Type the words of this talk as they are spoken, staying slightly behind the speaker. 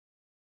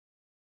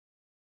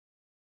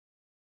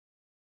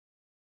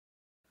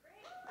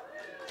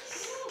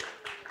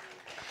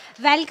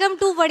Welcome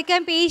to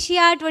WordCamp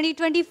Asia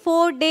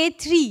 2024 Day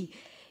 3.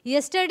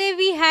 Yesterday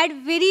we had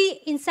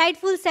very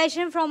insightful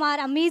session from our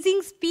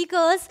amazing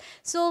speakers.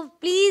 So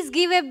please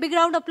give a big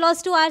round of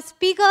applause to our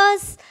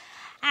speakers.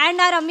 And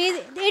our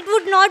amazing, it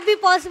would not be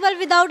possible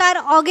without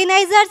our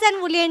organizers and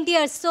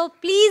volunteers. So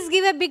please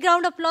give a big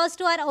round of applause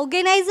to our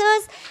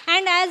organizers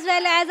and as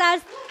well as our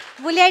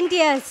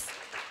volunteers.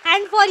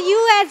 And for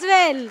you as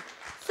well.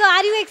 So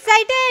are you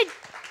excited?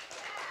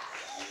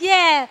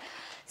 Yeah.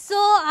 So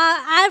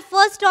our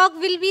first talk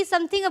will be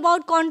something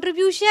about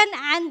contribution,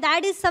 and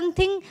that is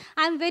something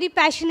I'm very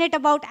passionate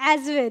about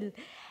as well.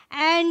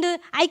 And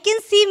I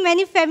can see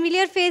many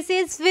familiar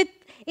faces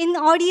in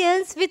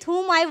audience with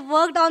whom I've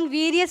worked on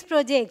various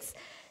projects.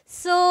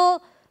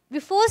 So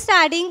before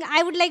starting,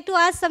 I would like to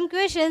ask some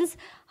questions.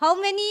 How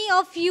many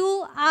of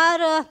you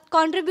are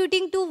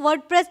contributing to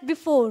WordPress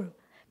before?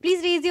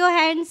 Please raise your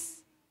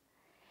hands.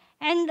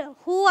 And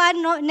who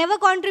are never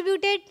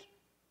contributed?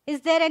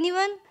 Is there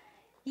anyone?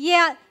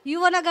 Yeah, you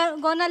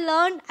gonna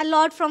learn a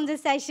lot from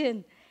this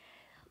session.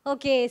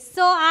 Okay,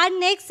 so our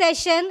next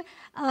session,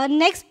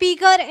 next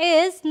speaker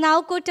is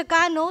Naoko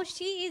Takano.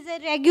 She is a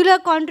regular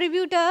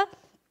contributor,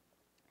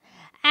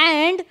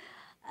 and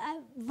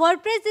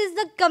WordPress is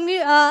the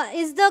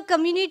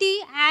community,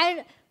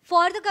 and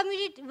for the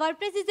community,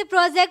 WordPress is a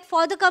project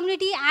for the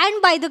community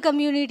and by the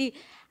community.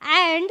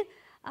 And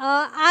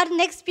our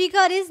next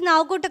speaker is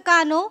Naoko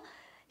Takano.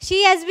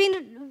 She has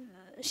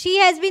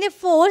been a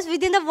force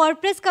within the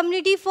WordPress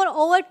community for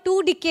over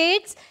 2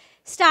 decades,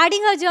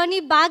 starting her journey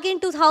back in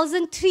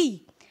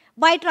 2003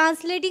 by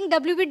translating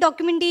WP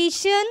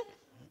documentation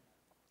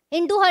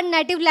into her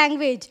native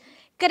language.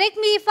 Correct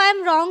me if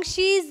I'm wrong,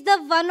 she is the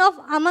one of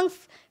among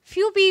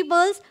few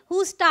people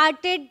who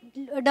started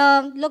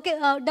the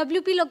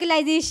WP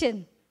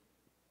localization.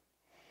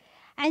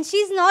 And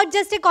she's not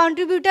just a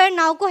contributor.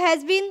 Naoko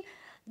has been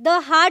the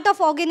heart of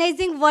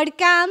organizing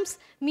WordCamps,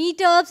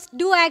 meetups,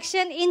 do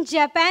action in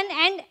Japan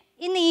and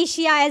in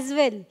Asia as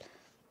well.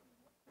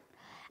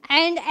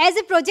 And as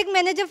a project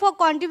manager for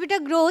Contributor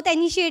Growth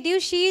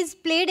Initiative, she has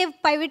played a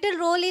pivotal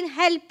role in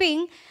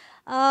helping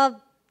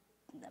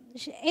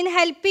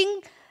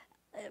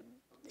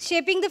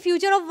shaping the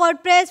future of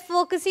WordPress,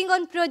 focusing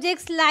on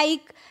projects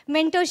like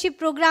mentorship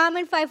program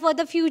and Five for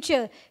the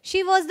Future.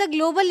 She was the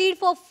global lead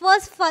for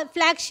first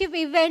flagship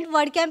event,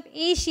 WordCamp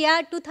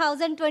Asia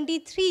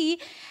 2023,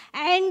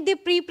 and the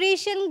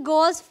preparation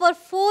goes for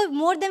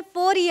more than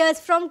 4 years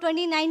from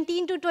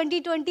 2019 to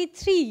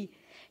 2023.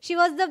 She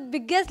was the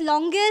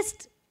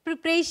longest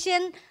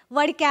preparation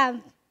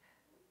WordCamp.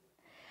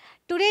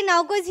 Today,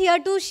 Naoko is here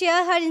to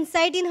share her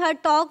insight in her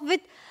talk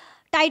with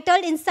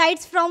titled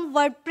Insights from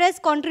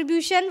WordPress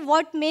Contribution,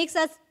 What Makes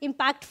Us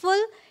Impactful.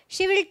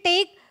 She will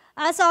take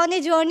us on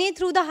a journey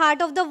through the heart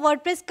of the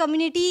WordPress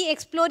community,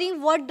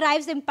 exploring what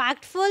drives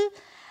impactful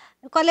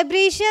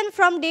collaboration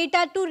from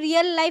data to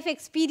real-life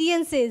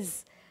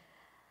experiences.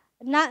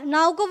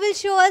 Naoko will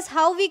show us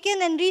how we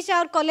can enrich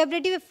our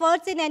collaborative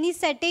efforts in any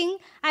setting.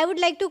 I would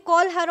like to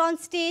call her on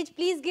stage.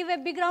 Please give a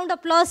big round of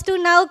applause to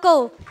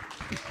Naoko.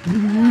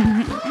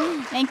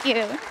 Thank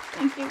you.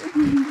 Thank you.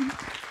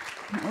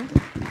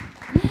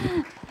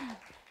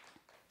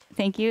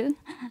 Thank you.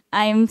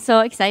 I'm so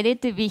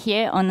excited to be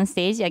here on the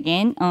stage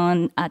again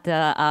at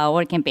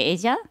WordCamp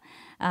Asia.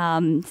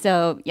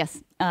 So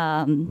yes.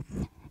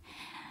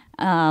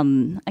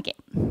 Okay.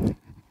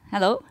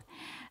 Hello.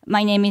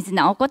 My name is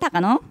Naoko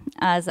Takano.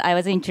 As I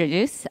was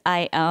introduced,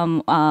 I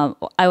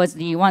was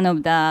one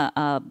of the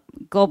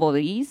global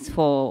leads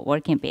for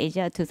WordCamp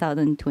Asia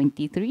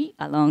 2023,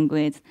 along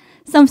with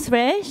some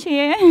fresh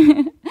here,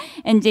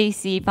 and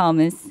JC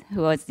Palmas,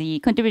 who was the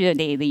contributor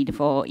day lead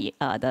for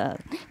the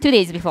 2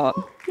 days before.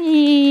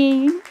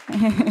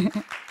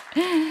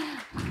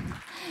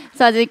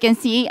 So as you can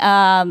see,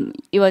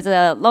 it was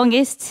the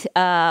longest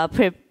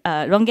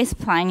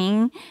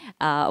planning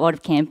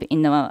WordCamp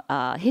in the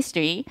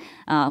history.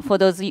 For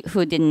those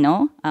who didn't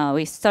know,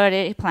 we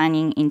started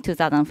planning in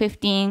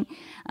 2015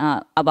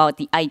 about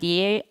the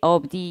idea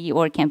of the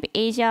WordCamp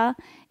Asia,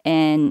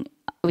 and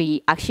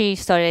we actually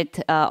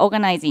started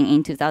organizing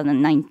in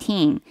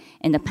 2019,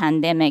 and the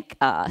pandemic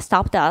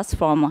stopped us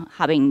from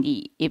having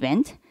the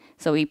event.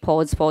 So we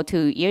paused for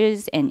 2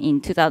 years, and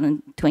in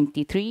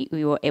 2023,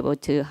 we were able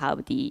to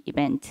have the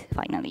event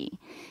finally.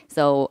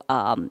 So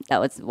that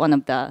was one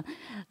of the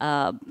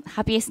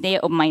happiest day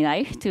of my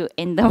life to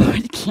end the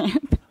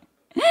WordCamp.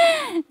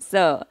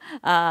 So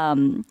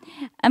I'm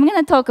going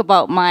to talk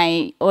about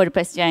my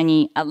WordPress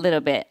journey a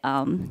little bit.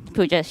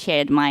 Who just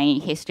shared my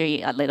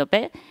history a little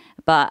bit.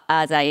 But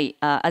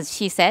as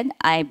she said,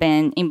 I've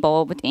been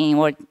involved in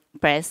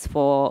WordPress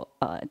for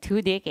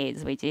 2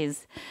 decades, which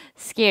is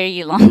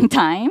scary long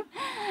time.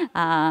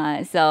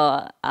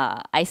 So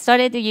I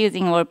started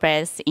using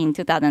WordPress in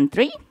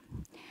 2003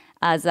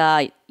 as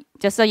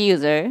just a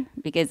user,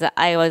 because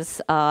I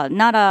was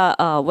not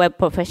a web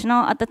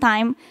professional at the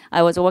time.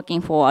 I was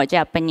working for a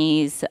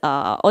Japanese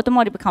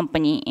automotive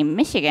company in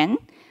Michigan,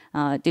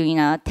 doing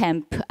a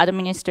temp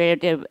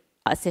administrative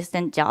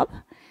assistant job.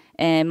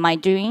 And my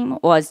dream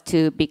was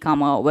to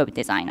become a web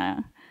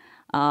designer.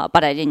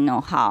 but I didn't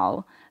know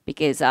how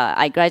because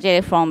I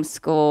graduated from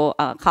school,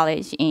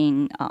 college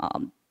in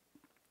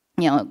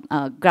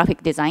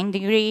graphic design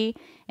degree,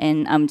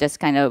 and I'm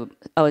just I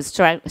was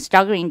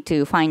struggling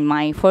to find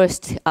my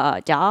first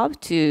job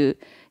to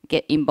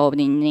get involved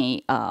in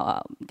the,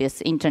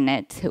 this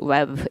internet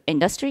web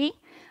industry.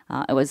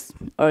 It was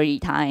early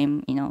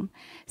time,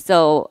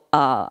 So,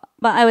 but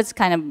I was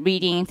kind of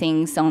reading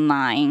things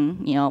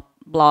online,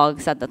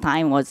 blogs at the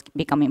time was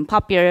becoming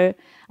popular.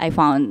 I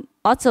found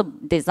lots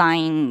of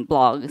design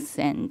blogs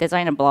and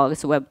designer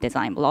blogs, web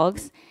design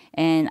blogs.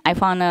 And I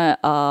found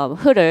a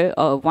header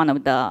of one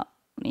of the,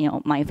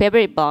 my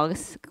favorite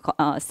blogs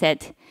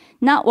said,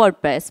 not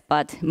WordPress,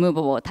 but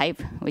movable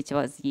type, which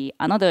was the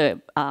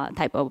another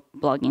type of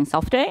blogging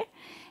software.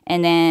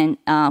 And then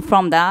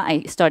from that,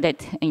 I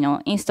started,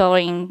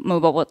 installing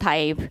movable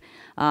type,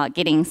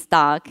 getting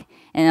stuck,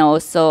 and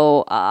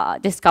also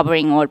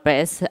discovering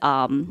WordPress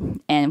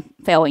and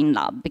fell in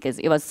love because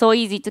it was so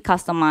easy to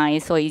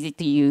customize, so easy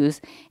to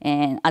use.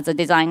 And as a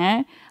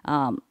designer,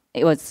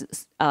 it was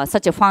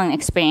such a fun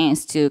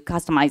experience to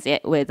customize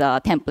it with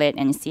a template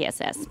and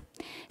CSS.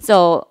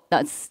 So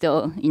that's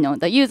still,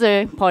 the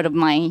user part of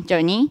my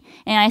journey.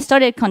 And I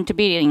started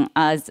contributing,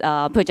 as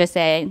Pooja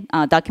said,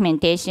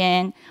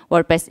 documentation,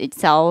 WordPress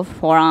itself,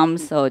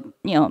 forums. So,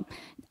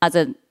 as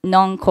a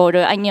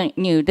non-coder, I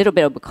knew a little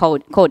bit of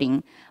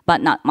coding,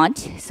 but not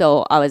much.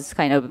 So I was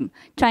kind of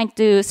trying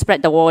to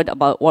spread the word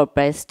about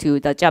WordPress to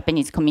the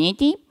Japanese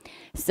community.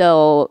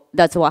 So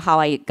that's how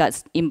I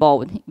got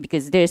involved,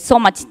 because there's so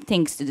much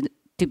things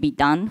to be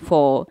done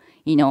for,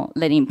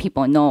 letting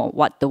people know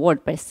what the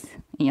WordPress,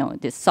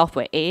 this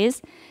software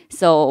is.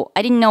 So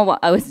I didn't know what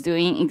I was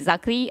doing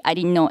exactly. I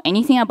didn't know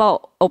anything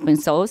about open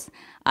source.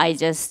 I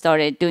just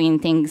started doing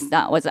things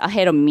that was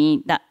ahead of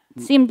me that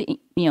seemed,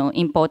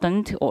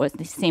 important or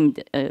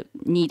seemed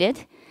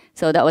needed.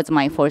 So that was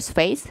my first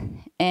phase,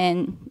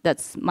 and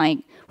that's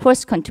my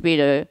first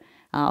contributor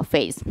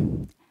phase.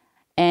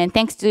 And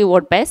thanks to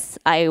WordPress,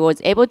 I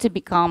was able to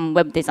become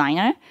web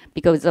designer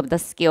because of the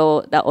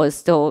skill that was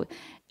still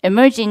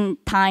emerging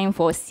time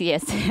for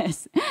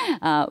CSS,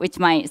 which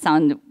might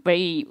sound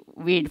very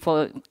weird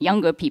for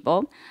younger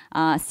people.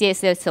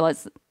 CSS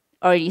was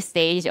early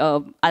stage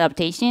of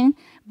adaptation,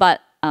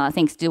 but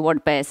thanks to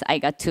WordPress, I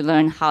got to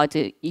learn how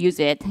to use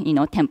it,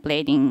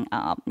 templating,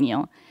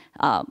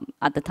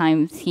 at the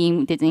time,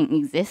 theme didn't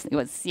exist. It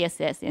was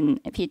CSS and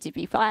a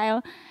PHP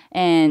file.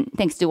 And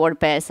thanks to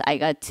WordPress, I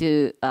got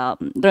to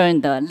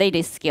learn the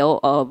latest skill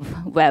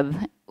of web,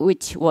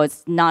 which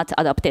was not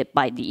adopted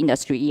by the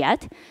industry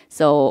yet.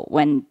 So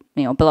when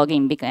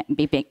blogging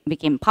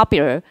became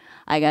popular,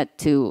 I got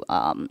to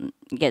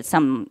get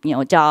some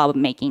job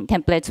making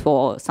templates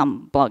for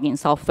some blogging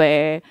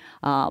software,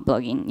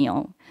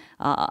 blogging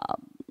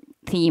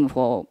theme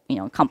for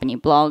company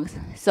blogs.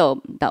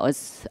 So that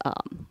was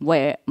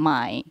where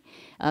my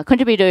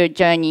contributor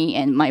journey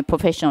and my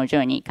professional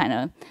journey kind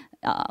of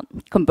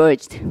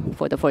converged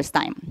for the first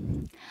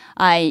time.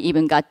 I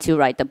even got to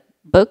write the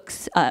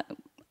books,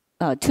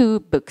 2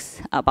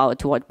 books about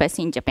WordPress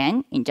in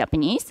Japan in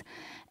Japanese,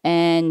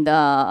 and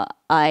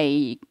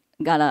I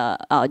got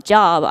a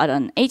job at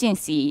an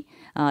agency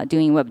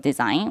doing web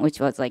design, which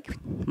was like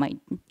my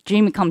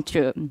dream come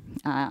true.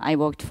 I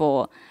worked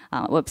for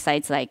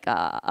websites like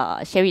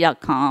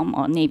Sherry.com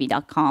or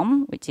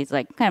Navy.com, which is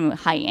like kind of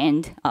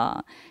high-end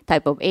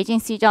type of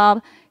agency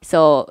job.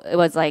 So it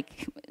was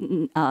like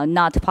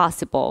not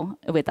possible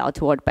without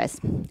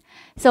WordPress.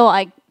 So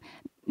I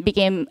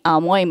became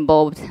more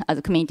involved as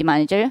a community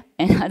manager,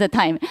 and at the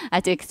time, I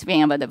had to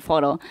explain about the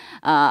photo.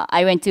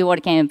 I went to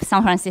WordCamp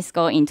San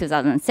Francisco in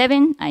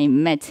 2007. I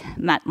met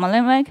Matt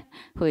Mullenweg,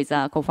 who is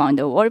a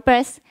co-founder of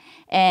WordPress,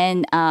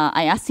 and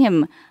I asked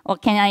him,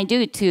 what can I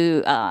do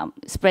to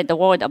spread the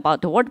word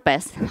about the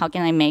WordPress? How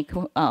can I make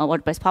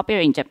WordPress popular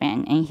in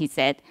Japan? And he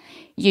said,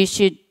 you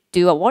should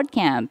do a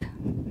WordCamp,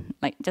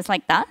 just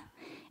like that.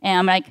 And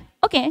I'm like,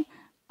 okay,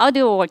 I'll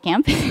do a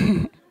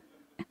WordCamp.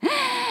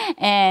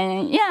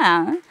 And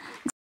yeah,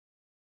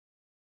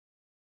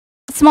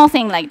 small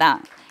thing like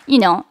that,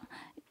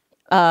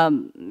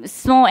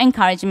 small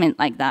encouragement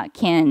like that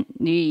can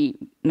really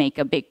make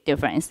a big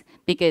difference,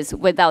 because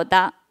without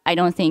that, I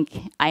don't think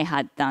I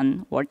had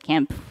done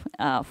WordCamp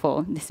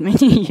for this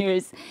many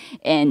years,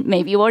 and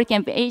maybe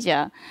WordCamp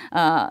Asia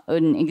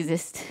wouldn't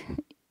exist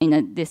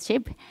in this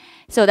shape.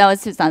 So that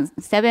was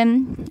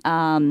 2007.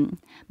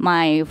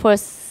 My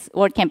first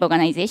WordCamp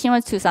organization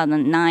was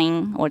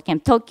 2009,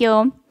 WordCamp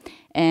Tokyo,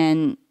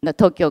 and the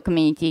Tokyo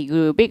community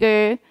grew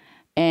bigger.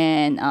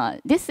 And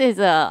this is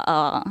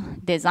a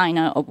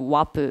designer of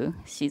Wapu.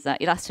 She's an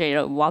illustrator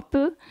of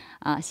Wapu.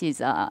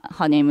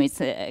 Her name is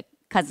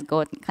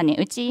Kazuko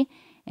Kaneuchi.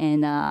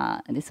 And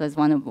this was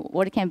one of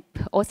WordCamp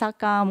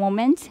Osaka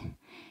moments.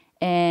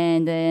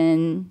 And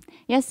then,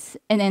 yes,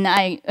 and then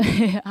I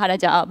had a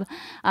job.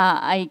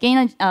 I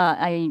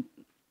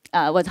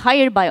was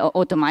hired by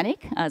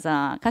Automatic as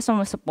a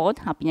customer support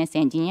happiness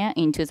engineer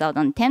in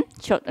 2010,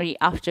 shortly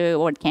after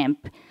WordCamp,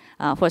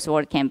 first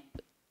WordCamp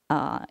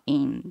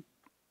in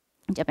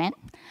Japan.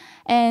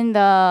 And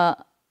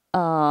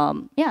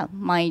yeah,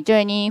 my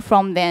journey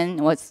from then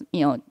was,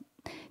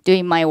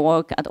 doing my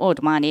work at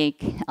Automatic,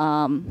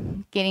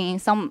 getting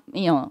some,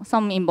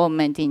 some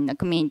involvement in the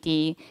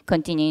community,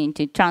 continuing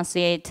to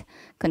translate,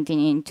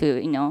 continuing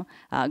to,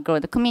 grow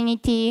the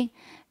community.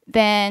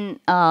 Then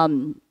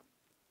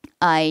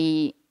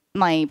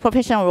my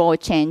professional role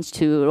changed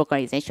to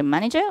localization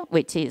manager,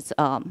 which is,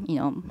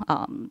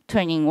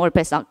 turning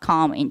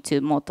WordPress.com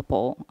into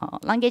multiple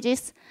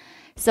languages.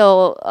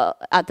 So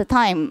at the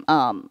time,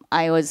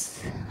 I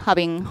was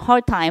having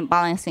hard time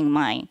balancing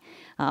my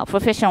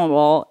professional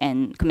role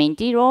and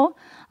community role,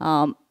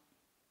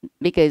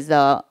 because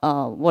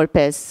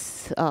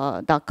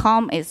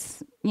WordPress.com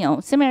is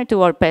similar to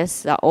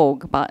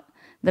WordPress.org, but a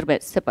little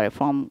bit separate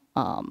from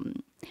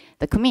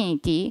the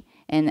community.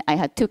 And I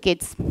had two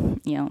kids,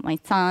 my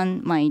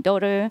son, my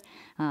daughter.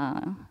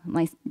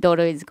 My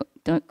daughter is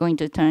going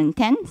to turn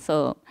 10,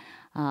 so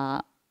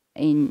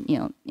in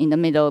the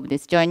middle of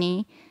this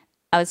journey,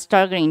 I was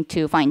struggling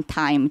to find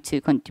time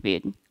to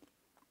contribute.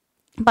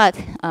 But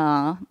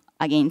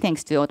again,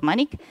 thanks to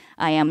Automatic,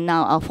 I am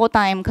now a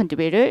full-time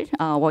contributor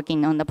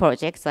working on the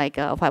projects like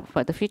Fiber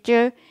for the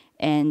Future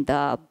and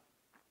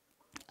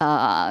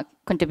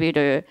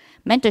contributor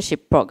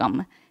mentorship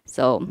program.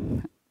 So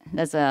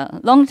that's a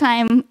long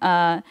time,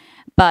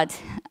 but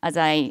as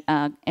I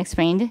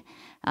explained,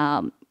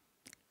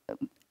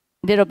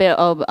 little bit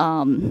of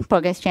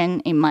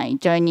progression in my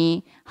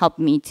journey helped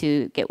me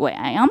to get where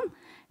I am.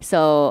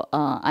 So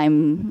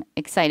I'm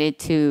excited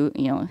to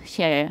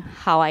share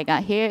how I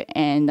got here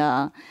and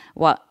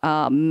what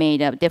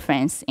made a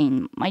difference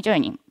in my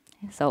journey.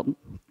 So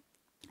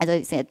as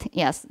I said,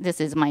 yes,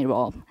 this is my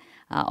role,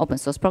 open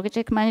source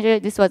project manager.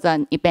 This was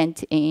an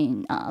event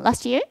in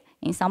last year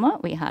in summer.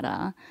 We had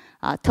a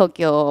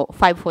Tokyo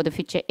 5 for the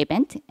Future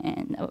event,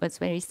 and it was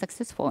very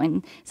successful.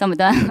 And some of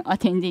the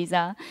attendees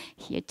are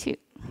here too.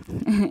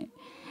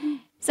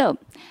 So,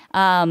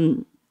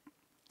 have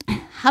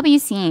you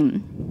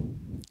seen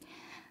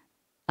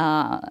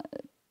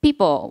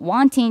people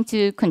wanting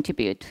to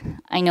contribute?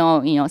 I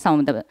know, some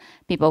of the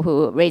people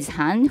who raised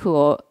hand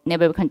who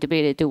never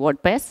contributed to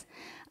WordPress.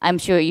 I'm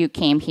sure you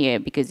came here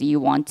because you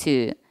want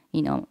to,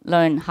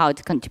 learn how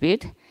to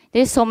contribute.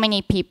 There's so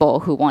many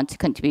people who want to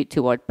contribute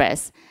to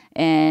WordPress,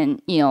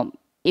 and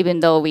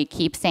even though we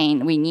keep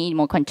saying we need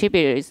more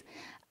contributors,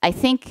 I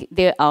think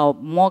there are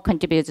more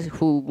contributors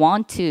who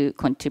want to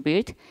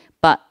contribute,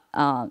 but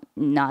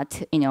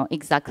not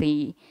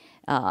exactly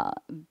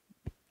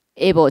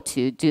able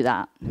to do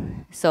that.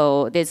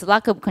 So there's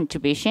lack of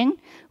contribution,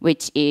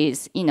 which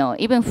is,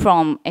 even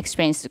from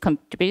experienced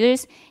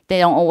contributors, they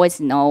don't always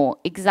know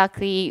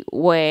exactly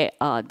where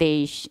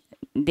they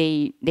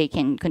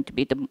can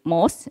contribute the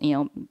most,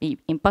 be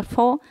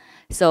impactful.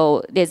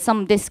 So there's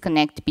some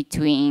disconnect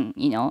between,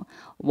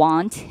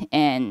 want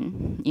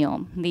and,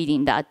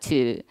 leading that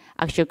to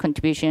actual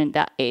contribution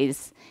that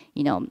is,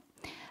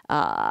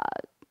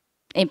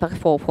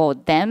 impactful for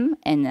them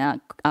and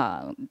the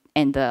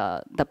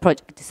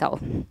project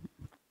itself.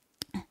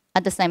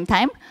 At the same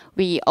time,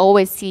 we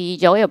always see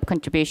joy of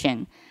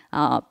contribution.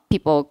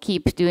 People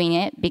keep doing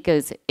it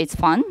because it's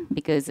fun,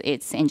 because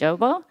it's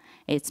enjoyable,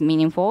 it's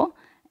meaningful,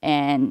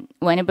 and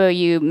whenever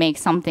you make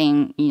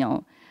something,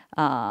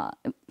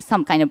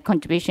 some kind of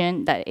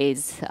contribution that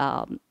is,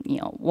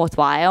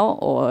 worthwhile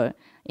or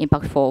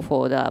impactful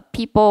for the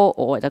people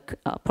or the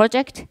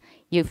project,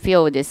 you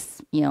feel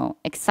this,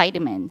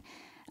 excitement.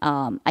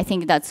 I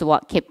think that's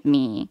what kept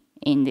me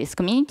in this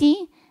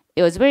community.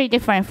 It was very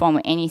different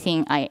from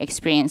anything I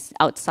experienced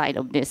outside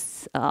of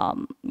this,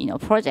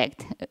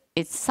 project.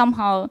 It's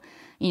somehow,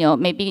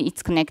 maybe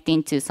it's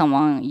connecting to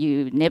someone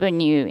you never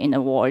knew in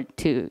the world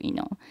to,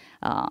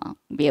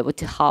 be able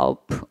to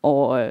help,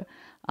 or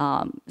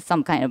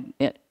some kind of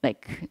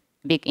like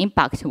big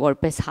impact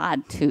WordPress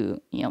had to,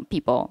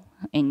 people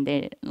in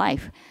their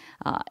life.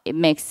 It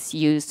makes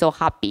you so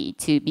happy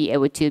to be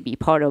able to be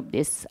part of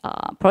this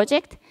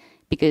project,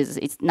 because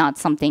it's not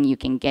something you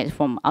can get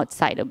from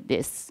outside of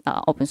this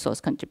open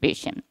source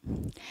contribution.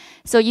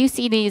 So you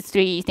see these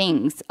three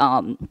things,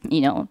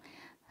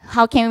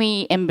 how can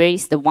we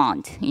embrace the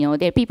want?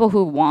 There are people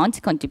who want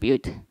to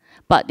contribute,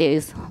 but there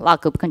is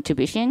lack of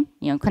contribution,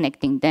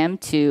 connecting them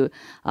to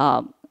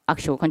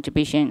actual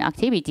contribution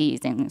activities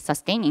and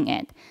sustaining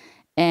it.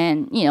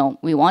 And,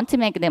 we want to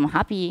make them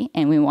happy,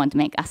 and we want to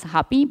make us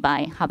happy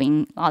by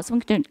having lots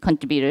of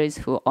contributors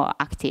who are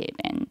active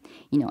and,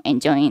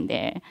 enjoying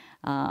their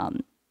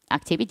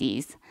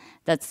activities.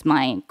 That's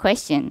my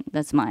question.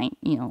 That's my,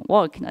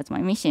 work. That's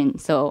my mission.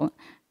 So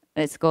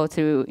let's go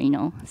through,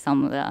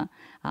 some of the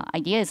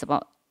ideas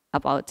about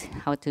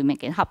how to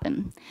make it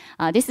happen.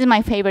 This is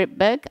my favorite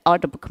book,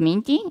 Art of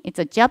Community. It's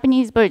a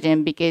Japanese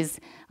version because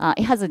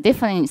it has a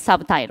different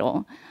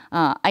subtitle.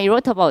 I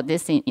wrote about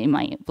this in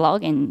my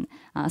blog, and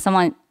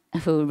someone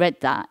who read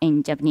that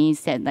in Japanese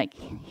said like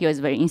he was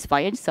very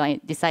inspired, so I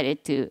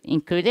decided to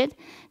include it.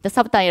 The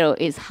subtitle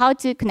is How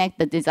to Connect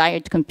the Desire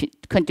to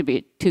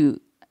Contribute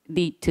to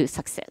Lead to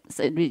Success,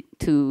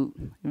 to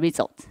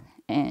Results.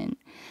 And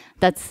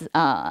that's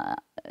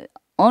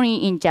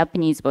only in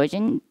Japanese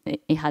version,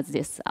 it has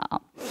this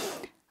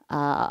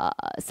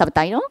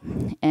subtitle,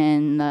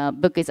 and the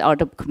book is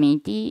Art of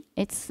Community.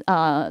 It's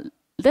a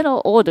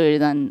little older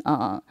than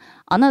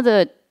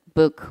another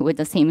book with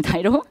the same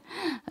title,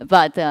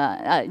 but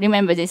I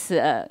remember this,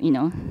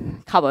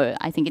 cover.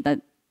 I think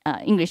the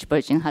English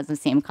version has the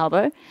same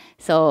cover.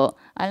 So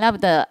I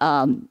love the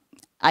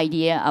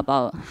idea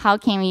about how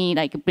can we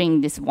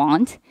bring this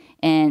want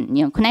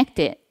and connect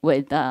it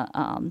with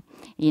the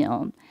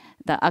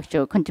the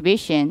actual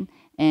contribution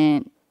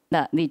and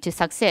that lead to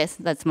success.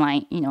 That's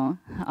my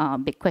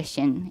big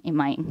question in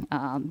my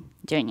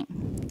journey.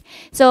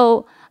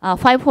 So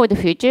Five for the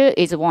Future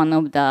is one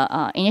of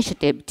the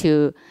initiative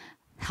to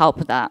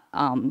help that.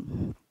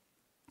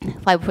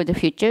 Five for the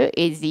Future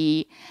is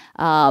the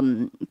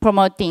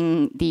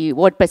promoting the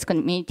WordPress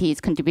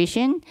community's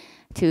contribution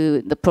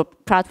to the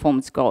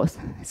platform's growth.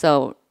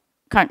 So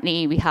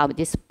currently we have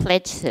this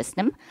pledge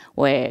system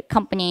where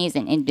companies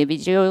and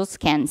individuals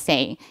can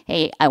say,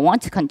 hey, I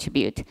want to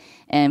contribute.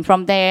 And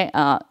from there,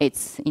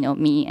 it's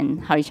me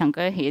and Hari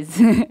Shankar,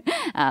 he's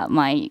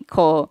my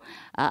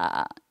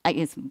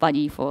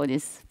buddy for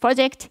this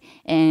project.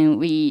 And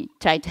we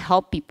try to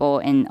help people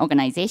and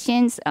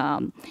organizations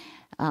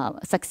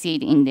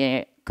succeed in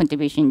their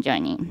contribution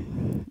journey.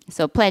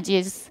 So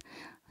pledges,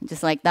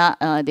 just like that,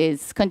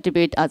 there's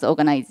contribute as an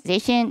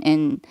organization,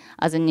 and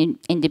as an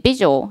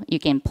individual, you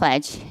can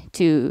pledge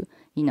to,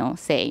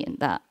 say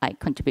that I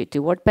contribute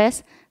to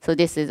WordPress. So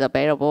this is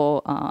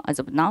available as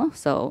of now.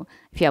 So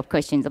if you have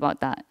questions about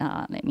that,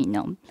 let me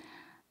know.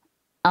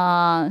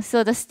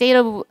 So the state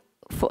of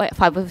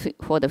Five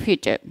for the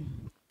Future.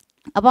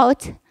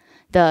 About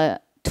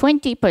the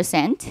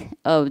 20%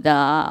 of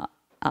the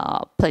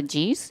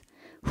pledges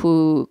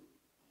who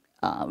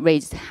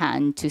raised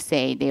hand to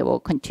say they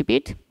will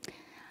contribute,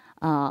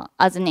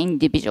 as an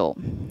individual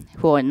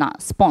who are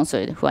not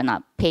sponsored, who are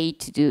not paid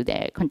to do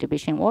their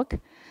contribution work.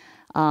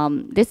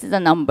 This is the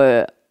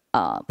number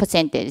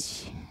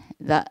percentage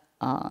that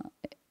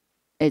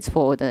is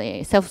for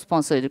the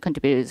self-sponsored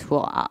contributors who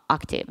are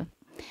active.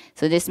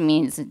 So this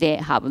means they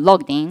have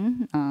logged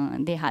in,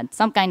 they had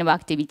some kind of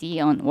activity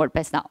on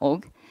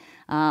WordPress.org.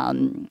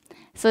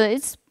 So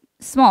it's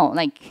small,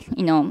 I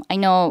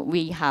know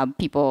we have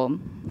people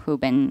who've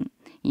been,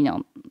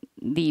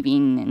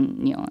 leaving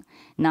and,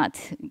 not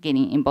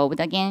getting involved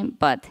again,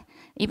 but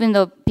even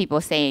though people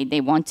say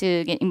they want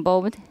to get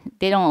involved,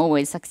 they don't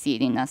always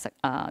succeed in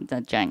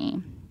the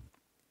journey.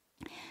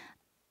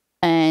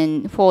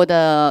 And for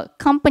the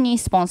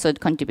company-sponsored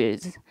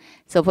contributors,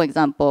 so for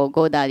example,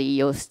 GoDaddy,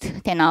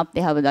 Yoast, 10up,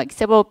 they have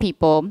several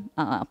people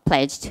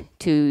pledged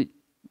to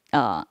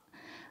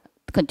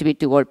contribute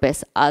to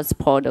WordPress as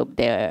part of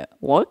their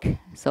work.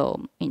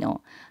 So,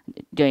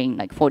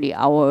 during 40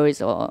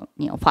 hours or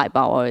 5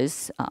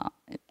 hours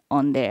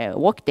on their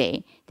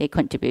workday, they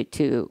contribute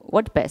to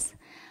WordPress.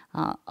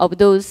 Of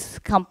those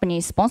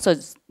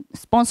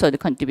company-sponsored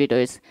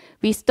contributors,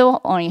 we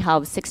still only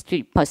have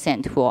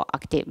 60% who are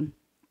active.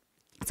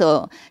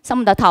 So some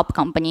of the top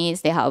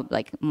companies, they have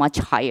much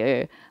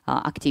higher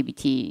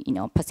activity,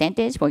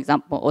 percentage. For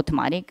example,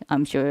 Automatic,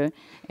 I'm sure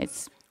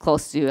it's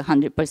close to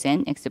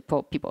 100%, except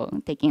for people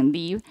taking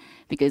leave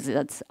because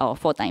that's our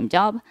full-time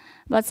job.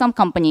 But some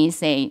companies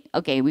say,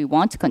 okay, we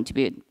want to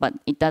contribute, but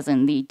it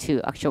doesn't lead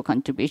to actual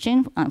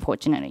contribution,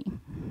 unfortunately.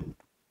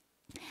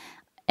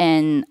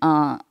 And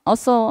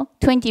also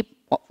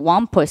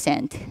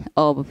 21%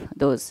 of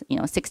those,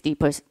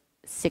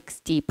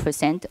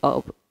 60%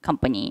 of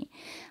company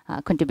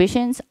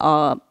contributions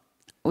are,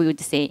 we would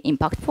say,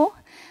 impactful.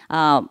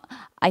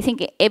 I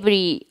think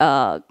every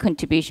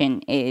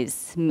contribution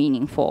is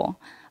meaningful,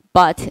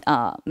 but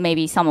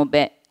maybe some of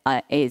it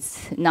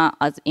is not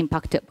as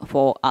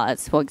impactful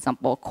as, for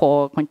example,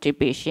 core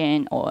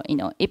contribution or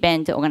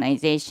event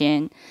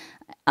organization.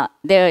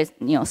 There is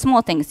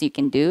small things you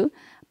can do,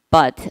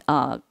 but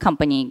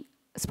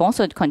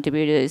company-sponsored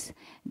contributors,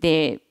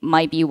 they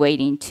might be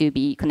waiting to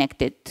be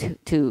connected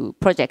to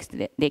projects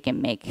that they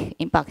can make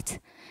impact.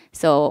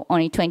 So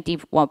only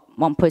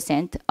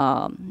 21%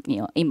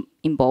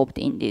 involved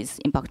in these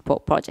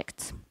impactful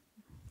projects.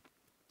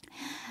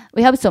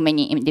 We have so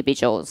many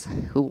individuals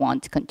who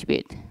want to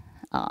contribute,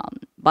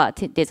 but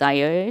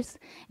desires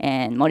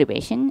and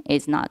motivation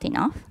is not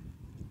enough.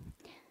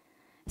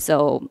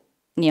 So,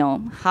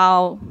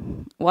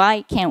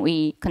 why can't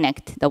we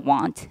connect the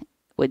want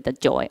with the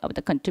joy of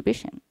the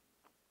contribution?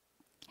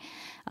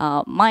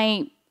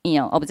 My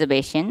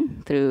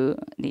observation through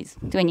these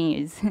 20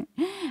 years,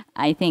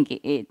 I think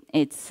it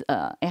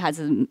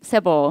has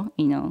several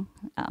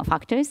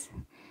factors.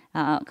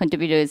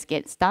 Contributors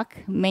get stuck.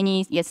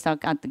 Many get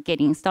stuck at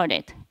getting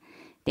started.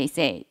 They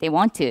say they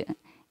want to,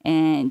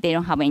 and they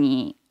don't have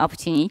any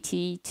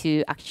opportunity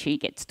to actually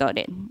get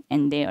started.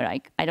 And they're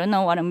like, I don't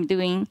know what I'm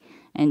doing,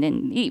 and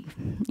then leave.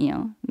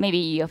 Maybe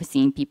you have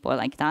seen people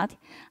like that.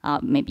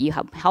 Maybe you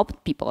have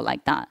helped people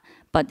like that.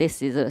 But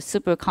this is a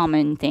super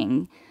common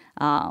thing,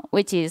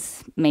 which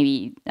is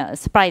maybe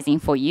surprising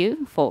for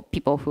you, for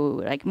people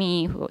who, like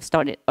me, who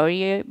started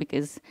earlier,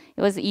 because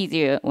it was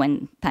easier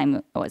when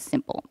time was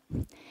simple.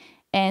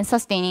 And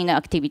sustaining the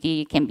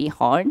activity can be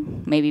hard,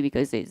 maybe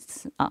because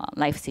it's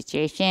life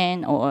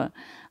situation or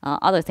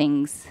other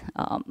things.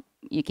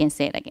 You can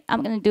say like,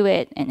 I'm gonna do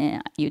it, and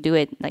then you do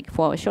it like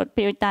for a short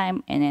period of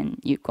time, and then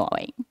you go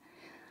away.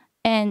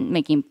 And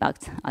make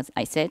impact, as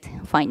I said,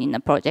 finding a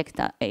project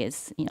that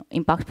is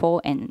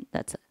impactful and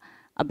that's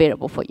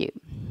available for you.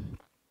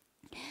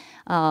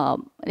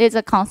 There's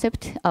a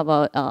concept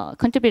about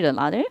contributor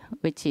ladder,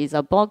 which is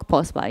a blog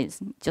post by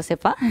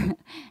Josefa,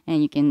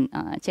 and you can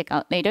check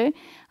out later.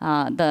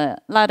 The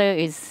ladder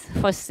is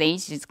first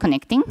stage is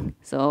connecting.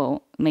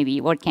 So maybe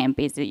WordCamp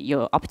is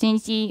your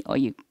opportunity, or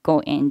you go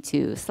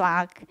into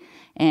Slack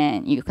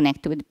and you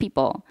connect with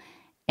people,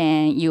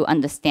 and you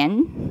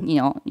understand,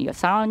 your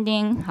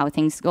surrounding, how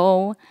things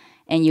go,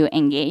 and you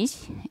engage,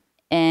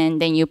 and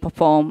then you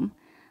perform.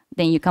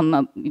 Then you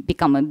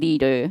become a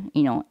leader,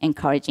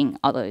 encouraging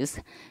others.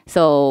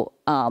 So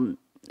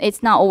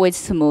it's not always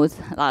smooth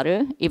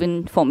ladder.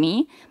 Even for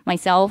me,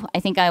 myself,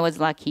 I think I was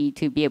lucky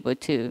to be able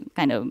to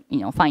kind of,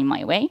 find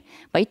my way.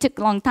 But it took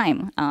a long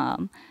time.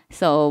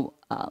 So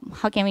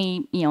how can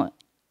we,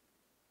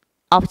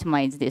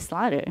 optimize this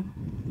ladder?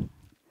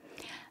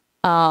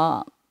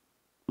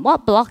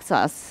 What blocks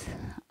us?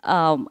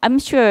 I'm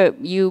sure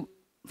you're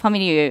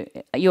familiar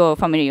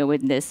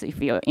with this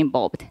if you're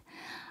involved.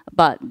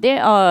 But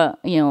there are,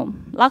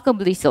 lack of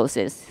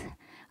resources.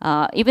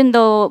 Even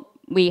though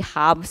we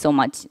have so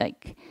much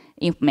like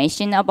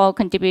information about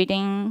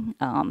contributing,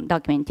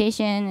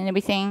 documentation and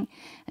everything,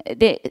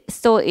 there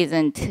still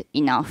isn't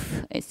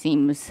enough. It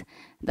seems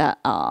that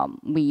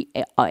we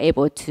are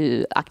able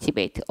to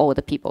activate all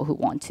the people who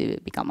want to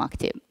become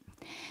active.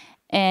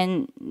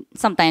 And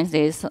sometimes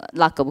there's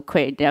lack of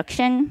clear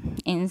direction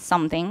in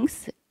some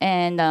things,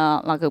 and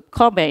lack of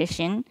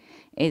collaboration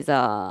is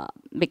a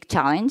big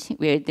challenge.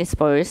 We're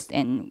dispersed,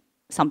 and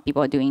some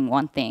people are doing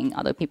one thing,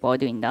 other people are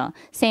doing the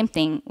same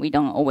thing. We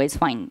don't always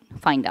find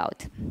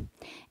out.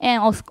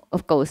 And also,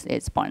 of course,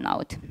 it's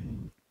burnout.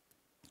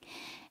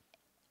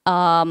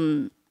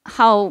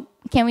 How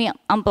can we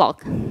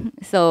unblock?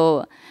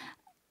 So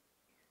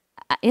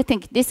I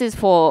think this is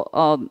for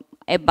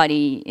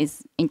everybody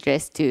is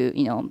interested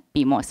to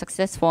be more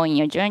successful in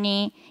your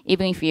journey.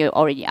 Even if you're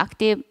already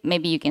active,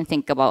 maybe you can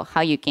think about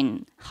how you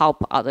can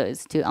help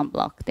others to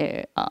unblock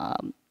their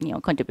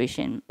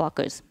contribution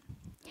blockers.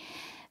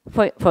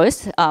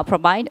 First,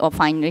 provide or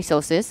find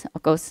resources.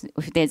 Of course,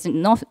 if there's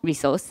no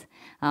resource,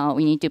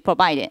 we need to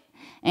provide it.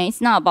 And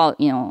it's not about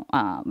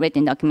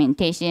written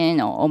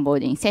documentation or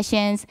onboarding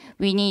sessions.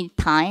 We need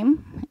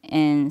time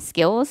and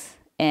skills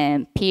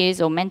and peers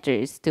or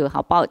mentors to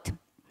help out.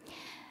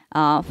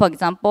 For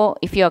example,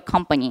 if you're a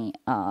company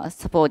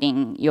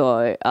supporting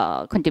your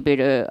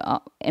contributor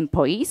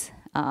employees,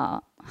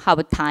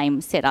 have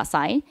time set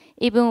aside,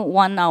 even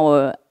 1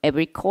 hour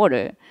every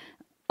quarter,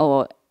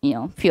 or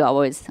few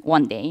hours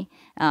one day.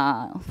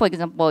 For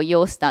example,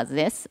 Yoast does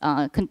this.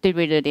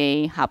 Contributor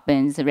Day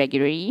happens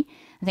regularly.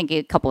 I think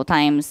a couple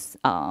times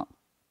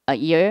a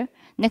year.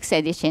 Next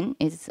edition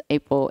is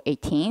April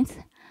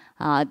 18th.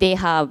 They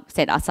have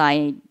set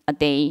aside a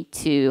day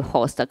to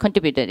host a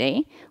Contributor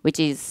Day, which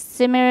is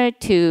similar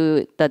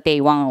to the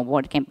day one of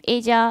WordCamp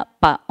Asia,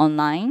 but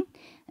online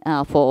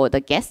for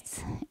the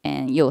guests,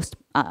 and your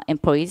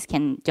employees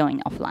can join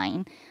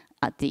offline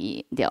at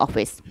the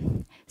office.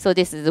 So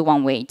this is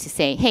one way to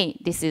say, hey,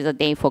 this is a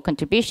day for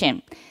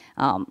contribution.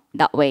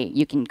 That way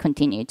you can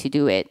continue to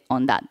do it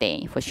on that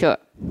day for sure.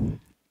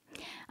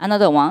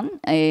 Another one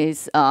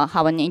is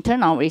have an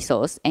internal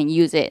resource and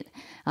use it.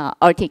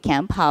 RT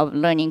Camp have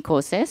learning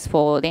courses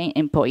for their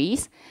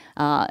employees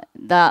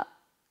that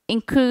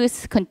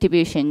includes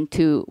contribution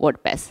to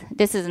WordPress.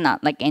 This is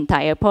not like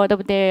entire part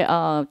of their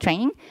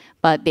training,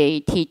 but they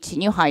teach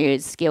new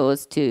hires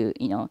skills to,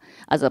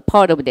 as a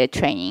part of their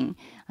training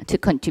to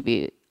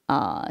contribute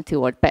to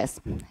WordPress.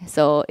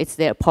 So it's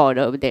their part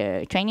of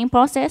their training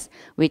process,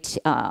 which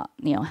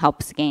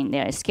helps gain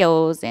their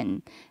skills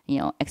and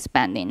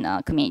expanding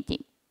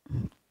community.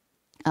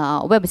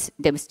 Web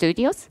Dev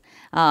Studios,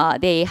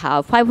 they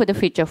have 5 for the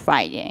Future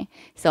Friday.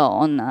 So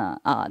on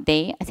a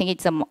day, I think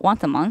it's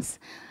once a month,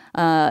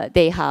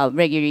 they have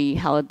regularly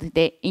held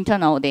the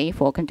internal day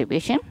for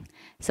contribution.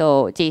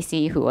 So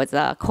JC, who was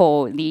a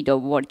co-lead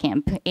of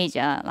WordCamp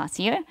Asia last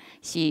year,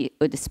 she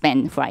would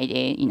spend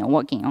Friday,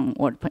 working on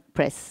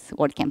WordPress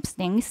WordCamp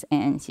things,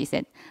 and she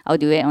said, I'll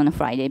do it on a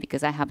Friday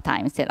because I have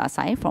time set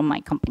aside from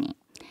my company.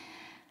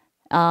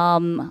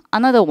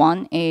 Another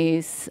one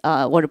is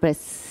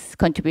WordPress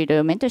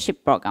Contributor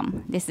Mentorship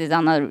Program. This is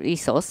another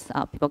resource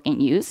people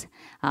can use.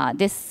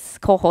 This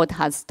cohort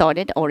has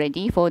started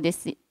already for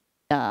this,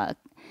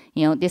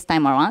 this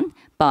time around,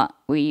 but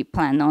we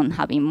plan on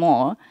having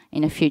more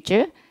in the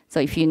future. So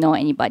if you know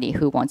anybody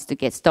who wants to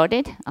get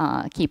started,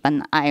 keep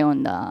an eye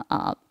on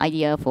the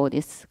idea for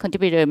this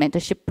Contributor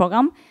Mentorship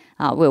Program.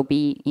 We'll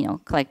be,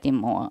 collecting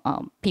more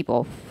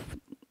people,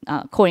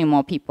 calling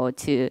more people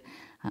to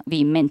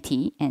be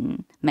mentee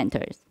and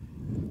mentors.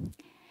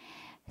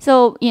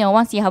 So,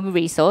 once you have a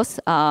resource,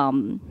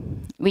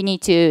 we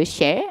need to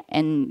share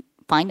and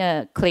find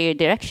a clear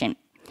direction.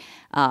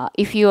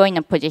 if you are in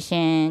a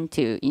position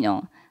to,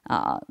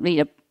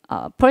 lead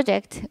a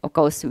project, of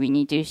course, we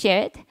need to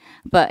share it.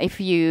 But if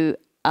you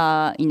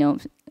are,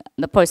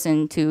 the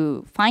person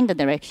to find the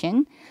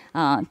direction,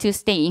 to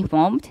stay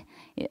informed,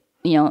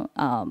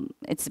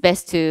 it's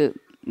best to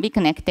be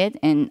connected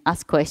and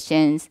ask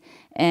questions.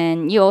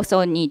 And you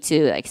also need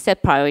to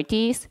set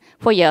priorities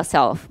for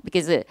yourself,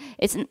 because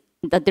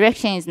the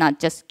direction is not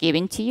just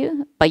given to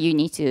you, but you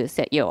need to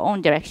set your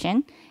own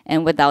direction.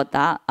 And without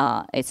that,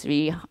 it's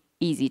really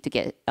easy to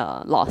get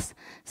lost.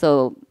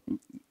 So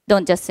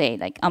don't just say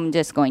like, I'm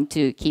just going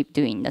to keep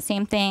doing the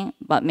same thing,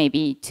 but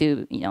maybe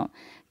to,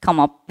 come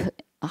up,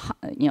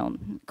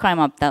 climb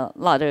up the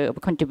ladder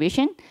of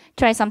contribution,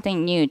 try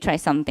something new, try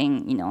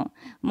something,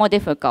 more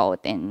difficult,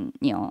 and,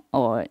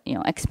 or,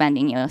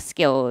 expanding your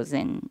skills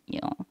and,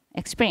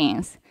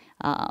 experience.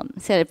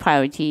 Set a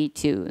priority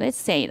to, let's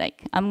say,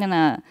 like, I'm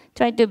gonna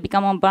try to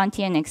become a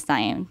volunteer next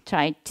time,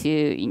 try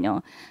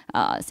to,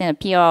 send a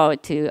PR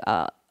to,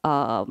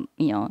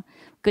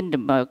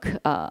 Gutenberg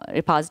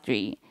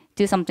repository,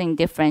 do something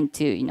different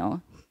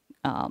to,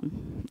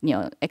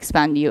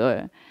 expand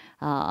your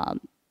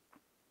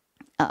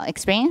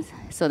experience,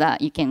 so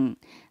that you can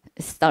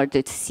start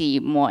to see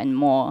more and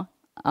more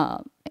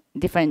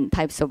different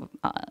types of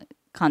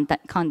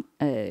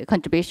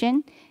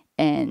contribution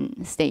and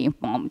stay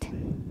informed.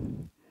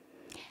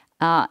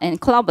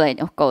 And collaborate,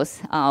 of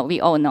course. We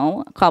all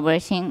know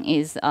collaboration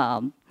is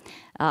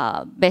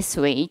best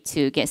way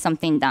to get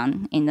something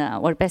done in the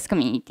WordPress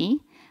community.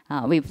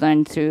 We've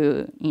learned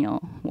through,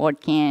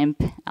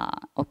 WordCamp,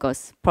 of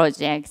course,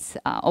 projects.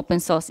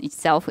 Open source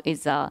itself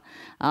is a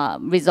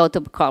result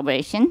of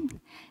collaboration.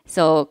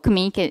 So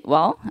communicate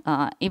well.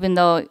 Even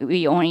though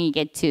we only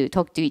get to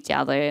talk to each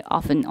other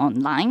often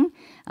online,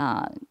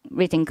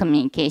 written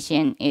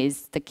communication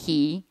is the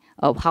key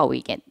of how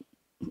we get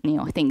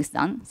things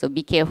done. So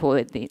be careful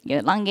with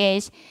your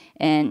language,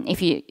 and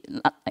if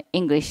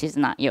English is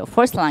not your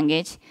first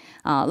language,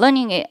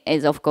 learning it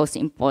is of course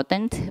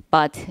important,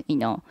 but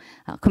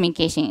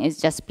communication is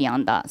just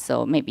beyond that.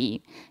 So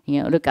maybe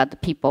look at the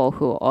people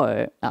who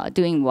are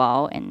doing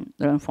well and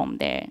learn from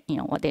their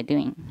what they're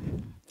doing.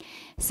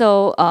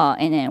 So,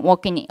 and then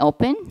working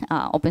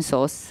open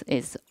source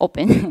is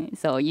open.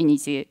 So you need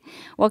to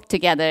work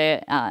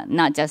together,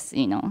 not just,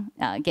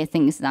 get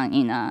things done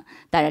in a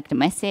direct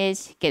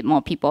message, get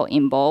more people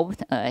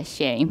involved,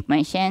 share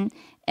information,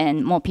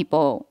 and more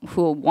people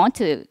who want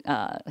to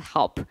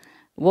help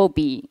will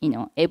be,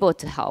 able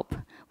to help.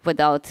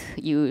 Without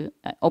you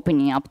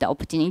opening up the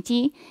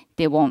opportunity,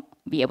 they won't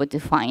be able to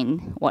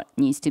find what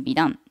needs to be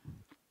done.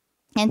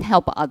 And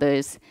help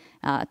others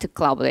to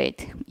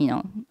collaborate,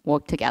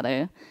 work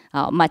together,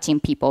 matching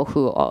people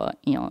who are,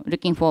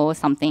 looking for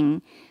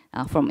something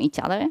from each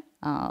other.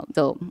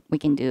 So we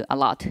can do a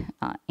lot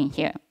in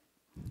here.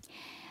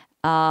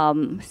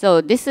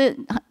 So this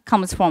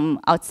comes from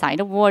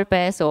outside of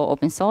WordPress or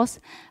open source,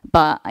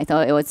 but I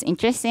thought it was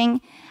interesting.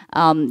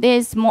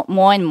 There's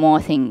more and more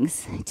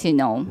things to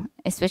know,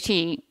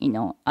 especially,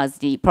 as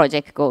the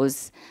project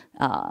goes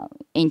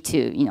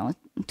into,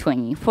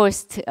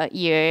 21st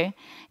year,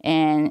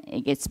 and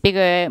it gets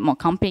bigger, more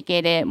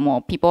complicated,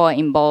 more people are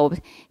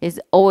involved. There's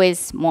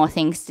always more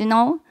things to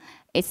know.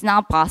 It's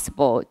not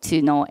possible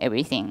to know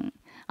everything.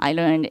 I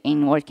learned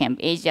in WordCamp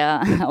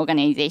Asia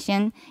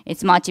organization,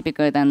 it's much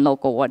bigger than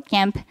local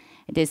WordCamp.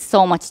 There's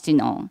so much to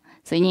know.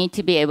 So you need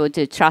to be able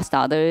to trust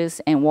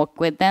others and work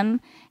with them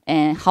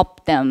and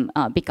help them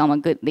become a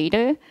good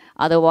leader.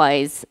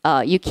 Otherwise,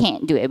 you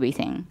can't do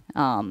everything.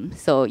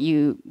 So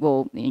you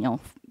will,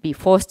 be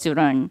forced to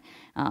learn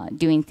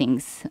doing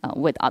things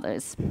with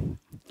others.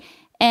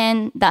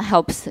 And that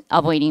helps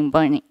avoiding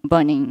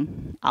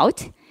burning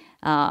out,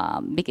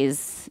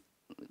 because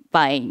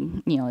by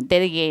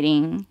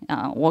delegating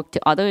work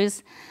to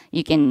others,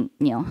 you can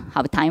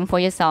have time for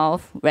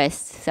yourself.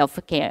 Rest,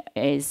 self-care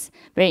is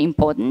very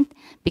important,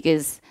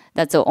 because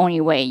that's the only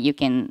way you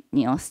can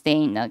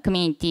stay in the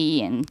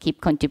community and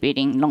keep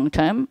contributing long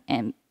term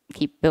and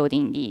keep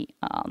building the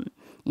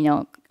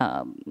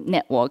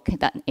network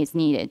that is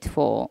needed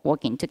for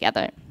working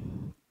together.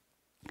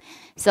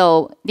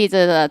 So these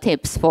are the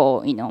tips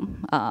for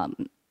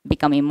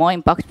becoming more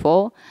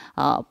impactful.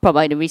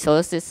 Provide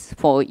resources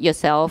for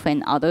yourself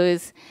and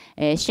others.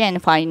 Share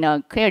and find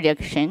a clear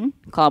direction.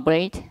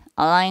 Collaborate.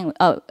 Align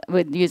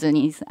with user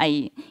needs.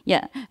 I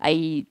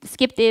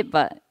skipped it,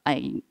 but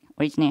I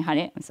originally had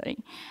it. I'm sorry.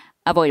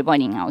 Avoid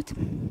burning out.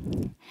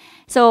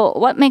 So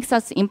what makes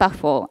us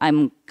impactful?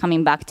 I'm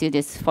coming back to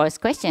this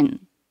first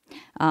question.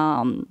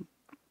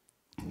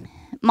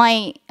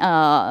 My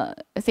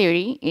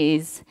theory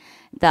is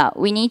that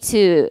we need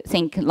to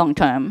think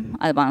long-term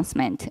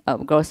advancement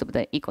of growth of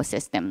the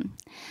ecosystem.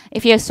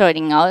 If you're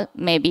starting out,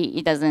 maybe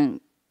it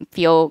doesn't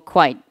feel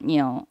quite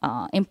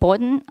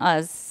important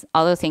as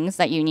other things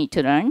that you need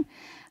to learn.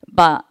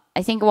 But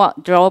I think what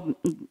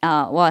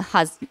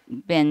has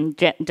been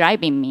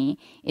driving me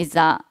is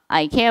that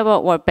I care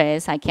about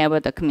WordPress, I care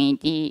about the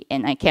community,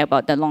 and I care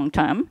about the long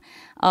term.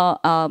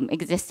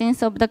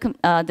 existence of the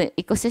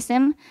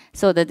ecosystem.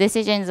 So the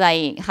decisions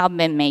I have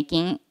been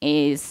making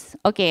is,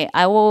 okay,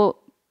 I will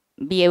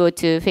be able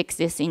to fix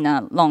this in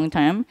a long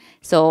term.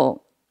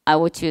 So I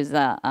will choose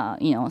a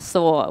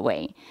slower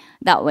way.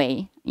 That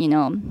way, you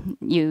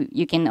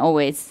can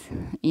always,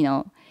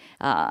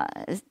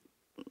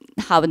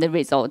 have the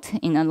result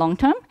in the long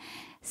term.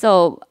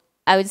 So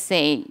I would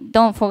say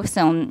don't focus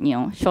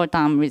on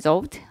short-term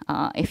result.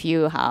 If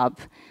you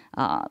have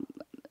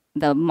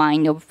the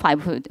mind of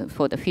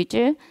for the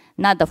future,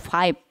 not the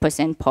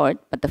 5% part,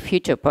 but the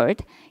future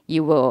part,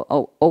 you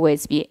will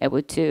always be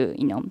able to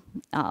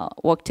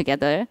work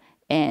together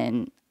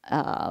and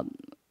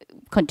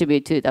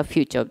contribute to the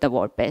future of the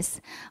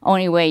WordPress.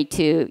 Only way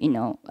to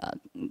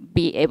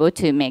be able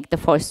to make the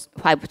first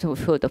 5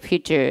 for the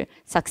future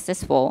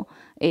successful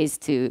is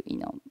to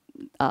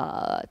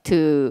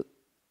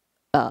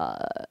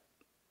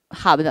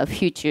have the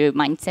future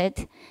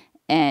mindset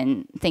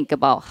and think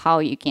about how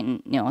you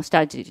can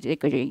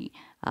strategically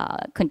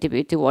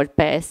contribute to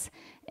WordPress,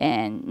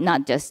 and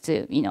not just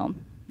to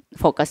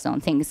focus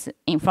on things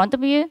in front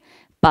of you,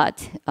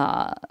 but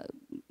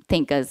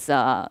think as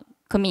a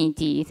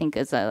community, think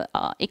as a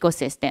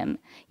ecosystem.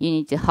 You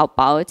need to help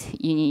out.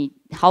 You need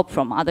help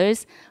from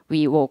others.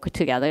 We work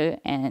together,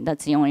 and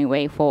that's the only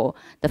way for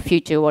the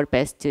future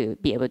WordPress to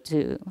be able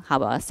to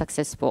have a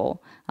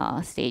successful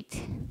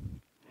state.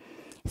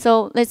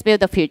 So let's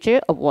build the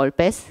future of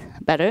WordPress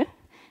better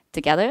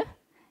together,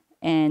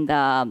 and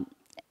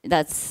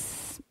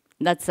that's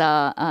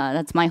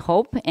my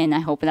hope, and I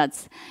hope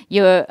that's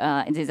your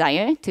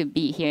desire to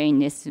be here in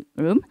this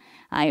room.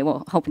 I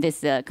will hope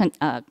this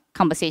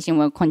conversation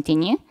will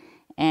continue,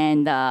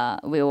 and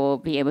we will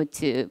be able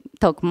to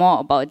talk more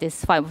about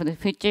this 5 for the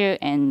future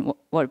and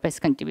WordPress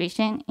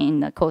contribution in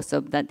the course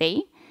of the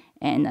day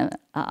and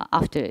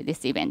after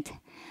this event.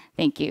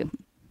 Thank you.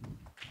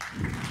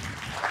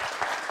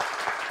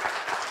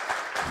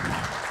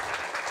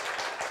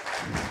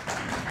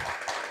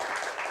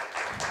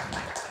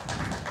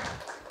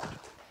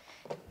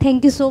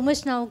 Thank you so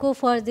much, Naoko,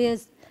 for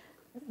this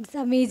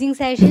amazing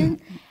session.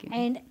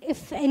 And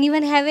if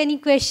anyone have any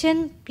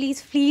question,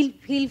 please feel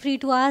free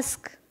to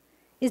ask.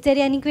 Is there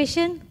any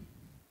question?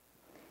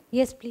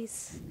 Yes,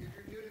 please. If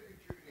you're new to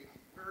contributing,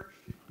 where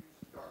should you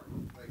start?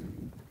 Like,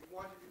 if you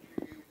want to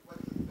contribute,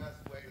 what's the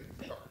best way to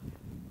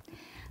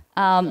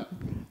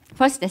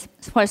start?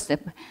 First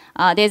step,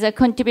 there's a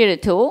contributor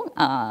tool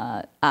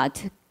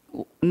at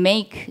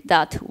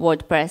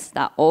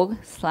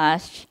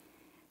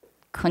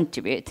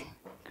make.wordpress.org/contribute.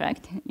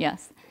 Correct?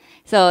 Yes.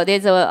 So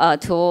there's a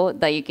tool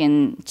that you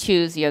can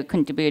choose your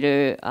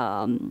contributor,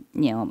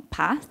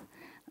 path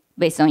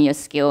based on your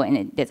skill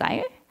and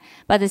desire.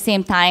 But at the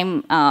same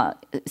time,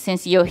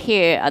 since you're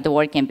here at the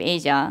WordCamp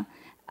Asia,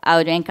 I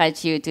would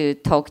encourage you to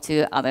talk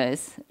to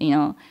others.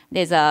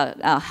 There's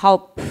a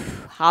help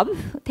hub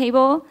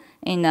table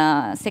in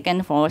the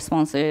second floor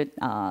sponsored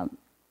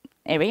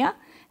area.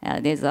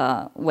 There's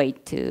a way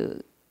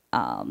to,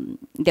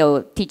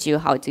 they'll teach you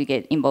how to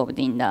get involved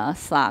in the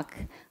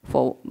Slack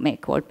for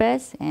Make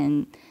WordPress,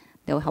 and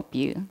they'll help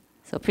you.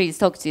 So please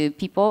talk to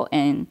people.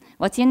 And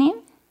what's your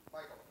name?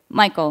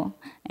 Michael.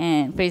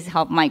 And please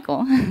help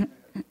Michael.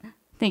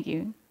 Thank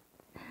you.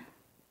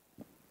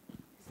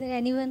 Is there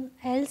anyone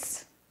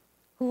else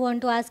who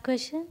want to ask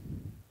question?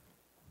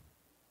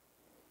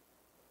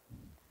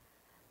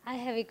 I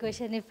have a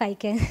question if I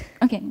can.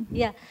 Okay.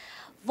 Yeah.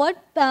 What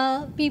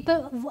how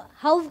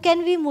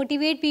can we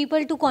motivate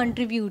people to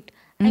contribute?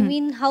 I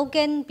mean, how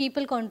can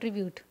people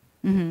contribute?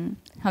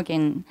 How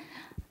can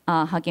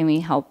we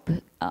help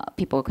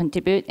people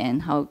contribute,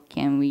 and how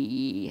can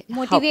we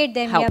motivate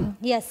them? help?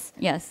 Yeah.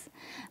 Yes.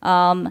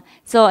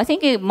 So I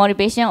think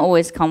motivation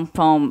always comes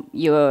from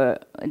your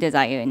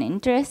desire and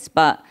interest,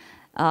 but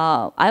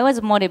I was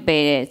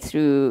motivated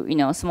through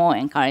small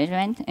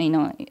encouragement.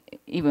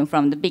 Even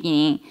from the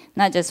beginning,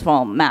 not just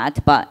from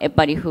Matt, but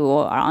everybody who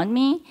were around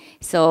me.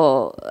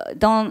 So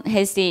don't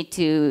hesitate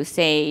to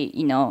say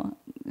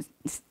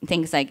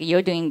things like,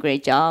 you're doing a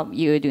great job,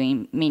 you're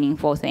doing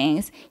meaningful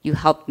things, you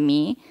helped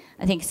me.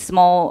 I think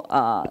small,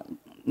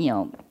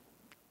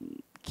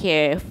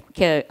 care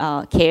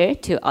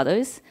to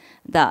others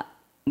that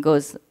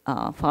goes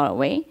far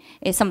away.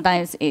 It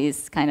sometimes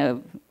is kind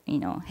of,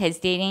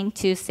 hesitating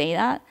to say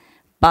that.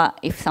 But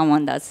if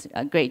someone does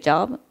a great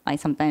job, I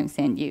sometimes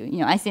send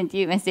you, I sent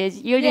you a message,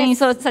 you're doing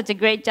such a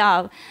great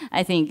job.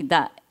 I think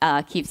that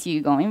keeps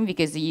you going,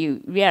 because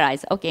you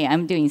realize, okay,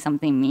 I'm doing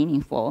something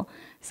meaningful.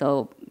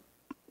 So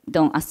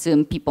don't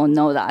assume people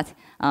know that.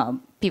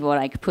 People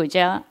like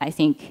Pooja, I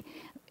think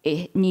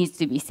it needs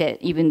to be said,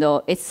 even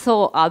though it's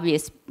so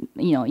obvious,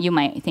 you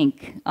might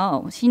think,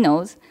 oh, she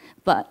knows,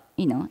 but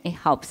it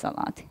helps a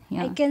lot.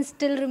 Yeah. I can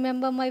still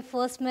remember my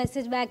first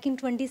message back in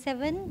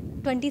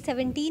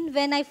 2017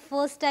 when I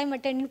first time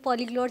attended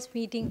Polyglot's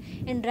meeting.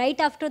 And right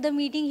after the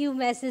meeting, you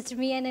messaged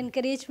me and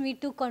encouraged me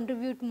to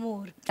contribute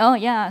more. Oh,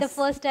 yeah. The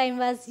first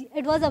time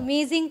it was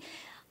amazing.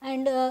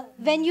 And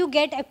when you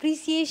get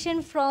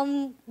appreciation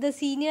from the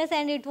seniors,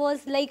 and it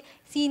was like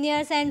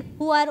seniors and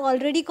who are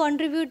already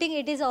contributing,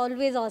 it is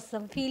always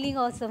awesome, feeling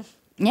awesome.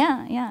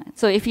 Yeah, yeah.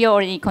 So if you're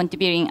already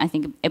contributing, I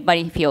think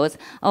everybody feels,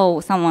 oh,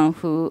 someone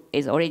who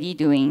is already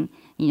doing,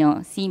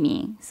 see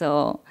me.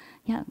 So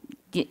yeah,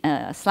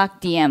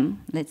 Slack DM,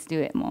 let's do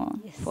it more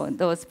for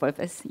those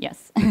purposes.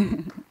 Yes.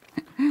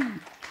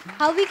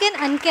 How we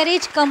can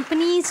encourage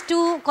companies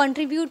to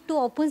contribute to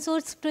open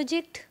source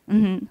project?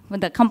 For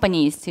the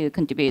companies to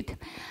contribute,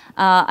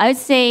 I would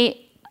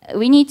say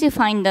we need to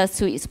find the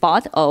sweet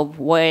spot of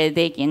where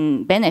they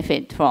can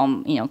benefit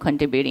from,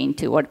 contributing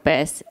to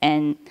WordPress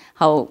and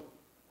how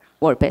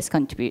WordPress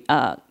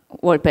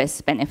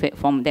benefit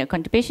from their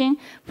contribution.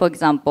 For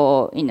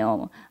example,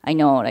 I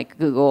know like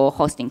Google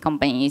hosting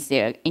companies,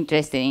 they're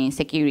interested in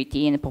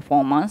security and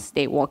performance,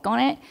 they work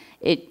on it,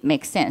 it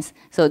makes sense.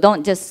 So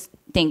don't just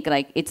think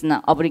like it's an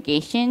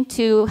obligation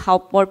to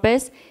help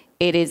WordPress,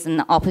 it is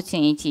an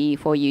opportunity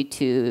for you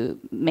to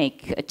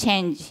make a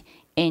change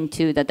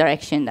into the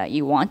direction that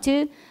you want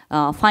to,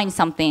 find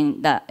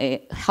something that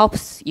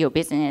helps your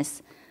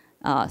business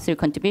through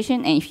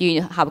contribution. And if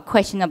you have a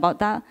question about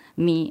that,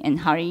 me and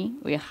Hari,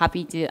 we're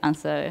happy to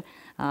answer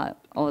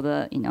all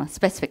the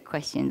specific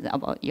questions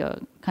about your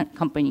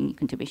company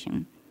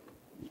contribution.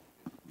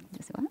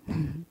 Just what?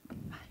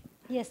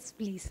 Yes,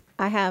 please.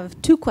 I have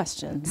two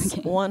questions.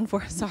 Okay. One for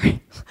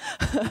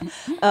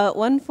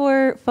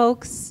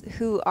folks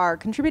who are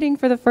contributing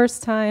for the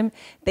first time.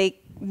 They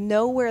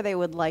know where they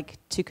would like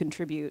to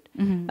contribute.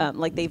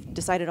 Like they've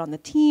decided on the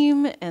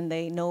team and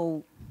they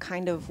know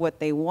kind of what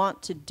they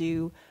want to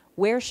do.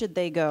 Where should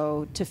they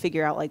go to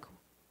figure out like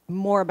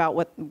more about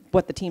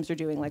what the teams are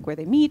doing, like where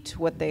they meet,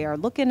 what they are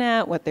looking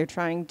at, what they're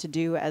trying to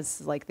do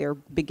as like their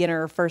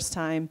beginner first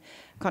time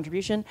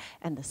contribution?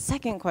 And the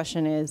second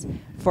question is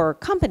for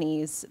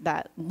companies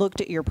that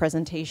looked at your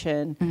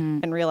presentation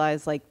and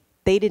realized like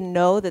they didn't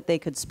know that they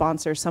could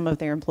sponsor some of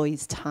their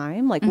employees'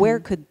 time, like where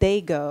could they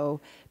go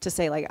to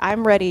say like,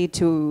 I'm ready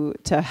to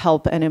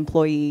help an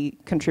employee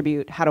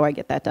contribute, how do I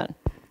get that done?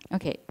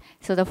 Okay,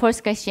 so the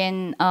first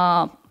question,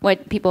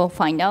 what people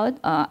find out,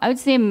 I would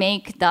say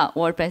make the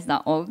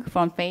WordPress.org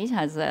front page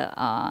has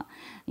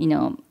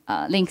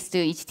links to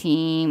each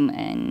team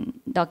and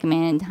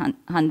document,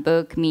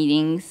 handbook,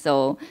 meetings.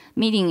 So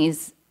meeting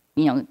is,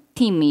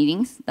 team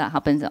meetings that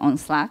happens on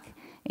Slack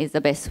is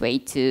the best way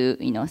to,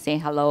 say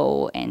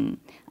hello and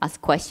ask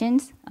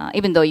questions,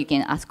 even though you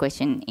can ask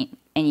questions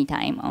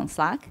anytime on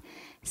Slack.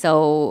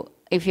 So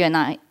if you're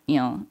not,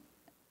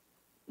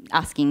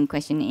 asking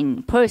question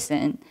in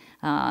person,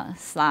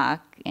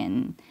 Slack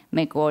and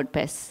Make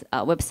WordPress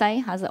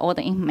website has all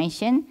the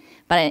information.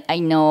 But I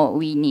know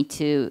we need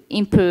to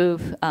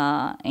improve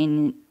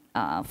in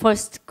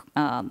first,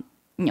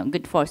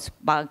 good first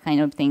bug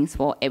kind of things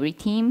for every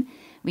team.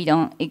 We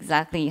don't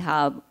exactly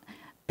have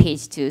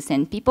page to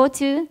send people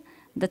to.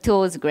 The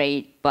tool is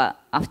great, but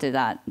after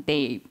that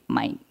they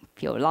might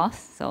feel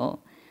lost. So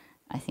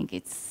I think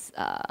it's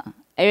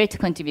area to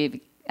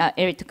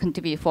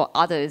contribute for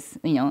others,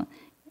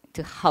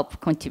 to help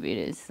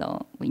contributors.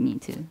 So we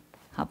need to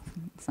have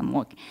some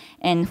work.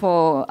 And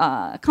for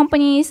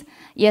companies,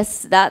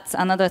 yes, that's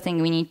another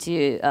thing we need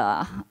to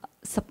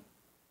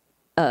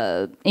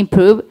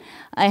improve.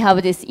 I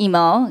have this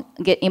email,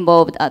 get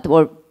involved at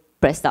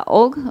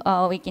WordPress.org.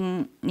 We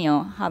can,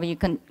 have you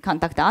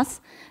contact us,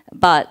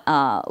 but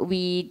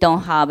we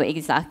don't have an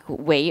exact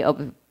way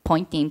of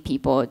pointing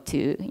people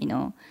to,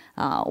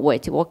 where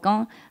to work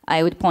on.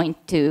 I would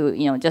point to,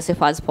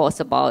 Josepha's post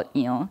about,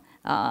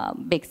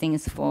 big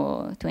things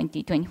for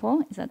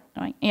 2024, is that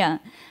right? Yeah.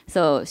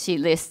 So she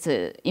lists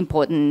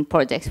important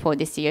projects for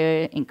this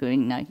year,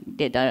 including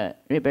data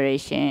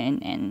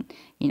liberation and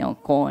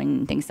core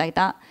and things like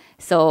that.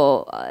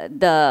 So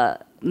the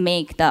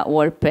make that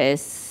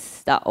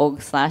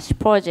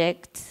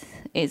WordPress.org/project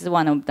is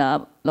one of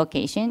the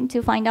location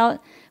to find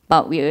out.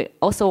 But we're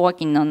also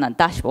working on a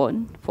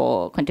dashboard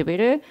for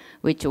contributor,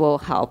 which will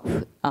help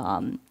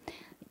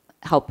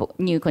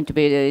new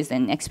contributors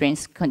and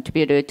experienced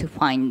contributors to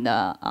find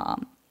the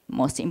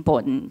most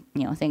important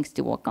things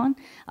to work on.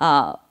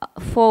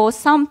 For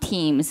some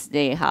teams,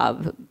 they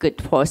have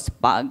good first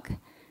bug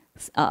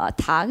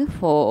tag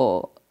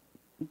for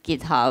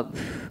GitHub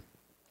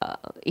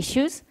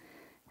issues.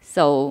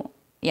 So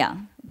yeah,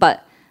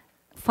 but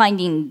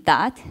finding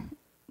that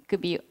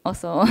could be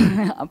also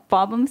a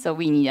problem. So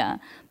we need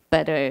a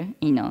better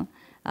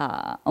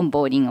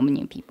onboarding of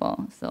new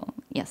people. So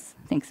yes,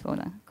 thanks for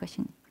the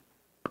question.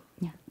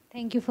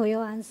 Thank you for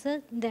your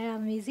answer. They're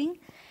amazing.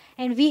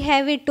 And we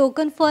have a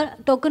token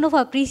of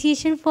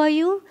appreciation for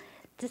you.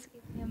 Just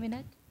give me a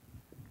minute.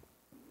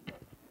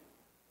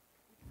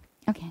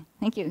 Okay,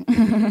 thank you.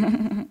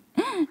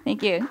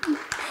 Thank you.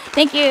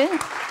 Thank you.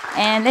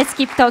 And let's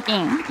keep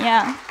talking.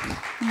 Yeah.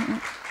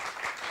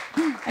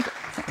 Okay.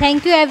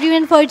 Thank you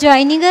everyone for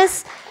joining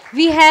us.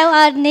 We have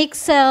our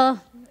next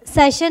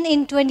session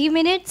in 20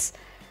 minutes.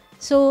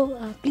 So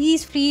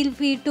please feel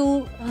free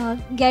to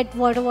get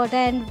water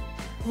and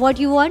what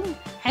you want,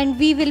 and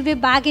we will be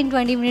back in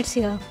 20 minutes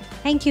here.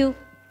 Thank you.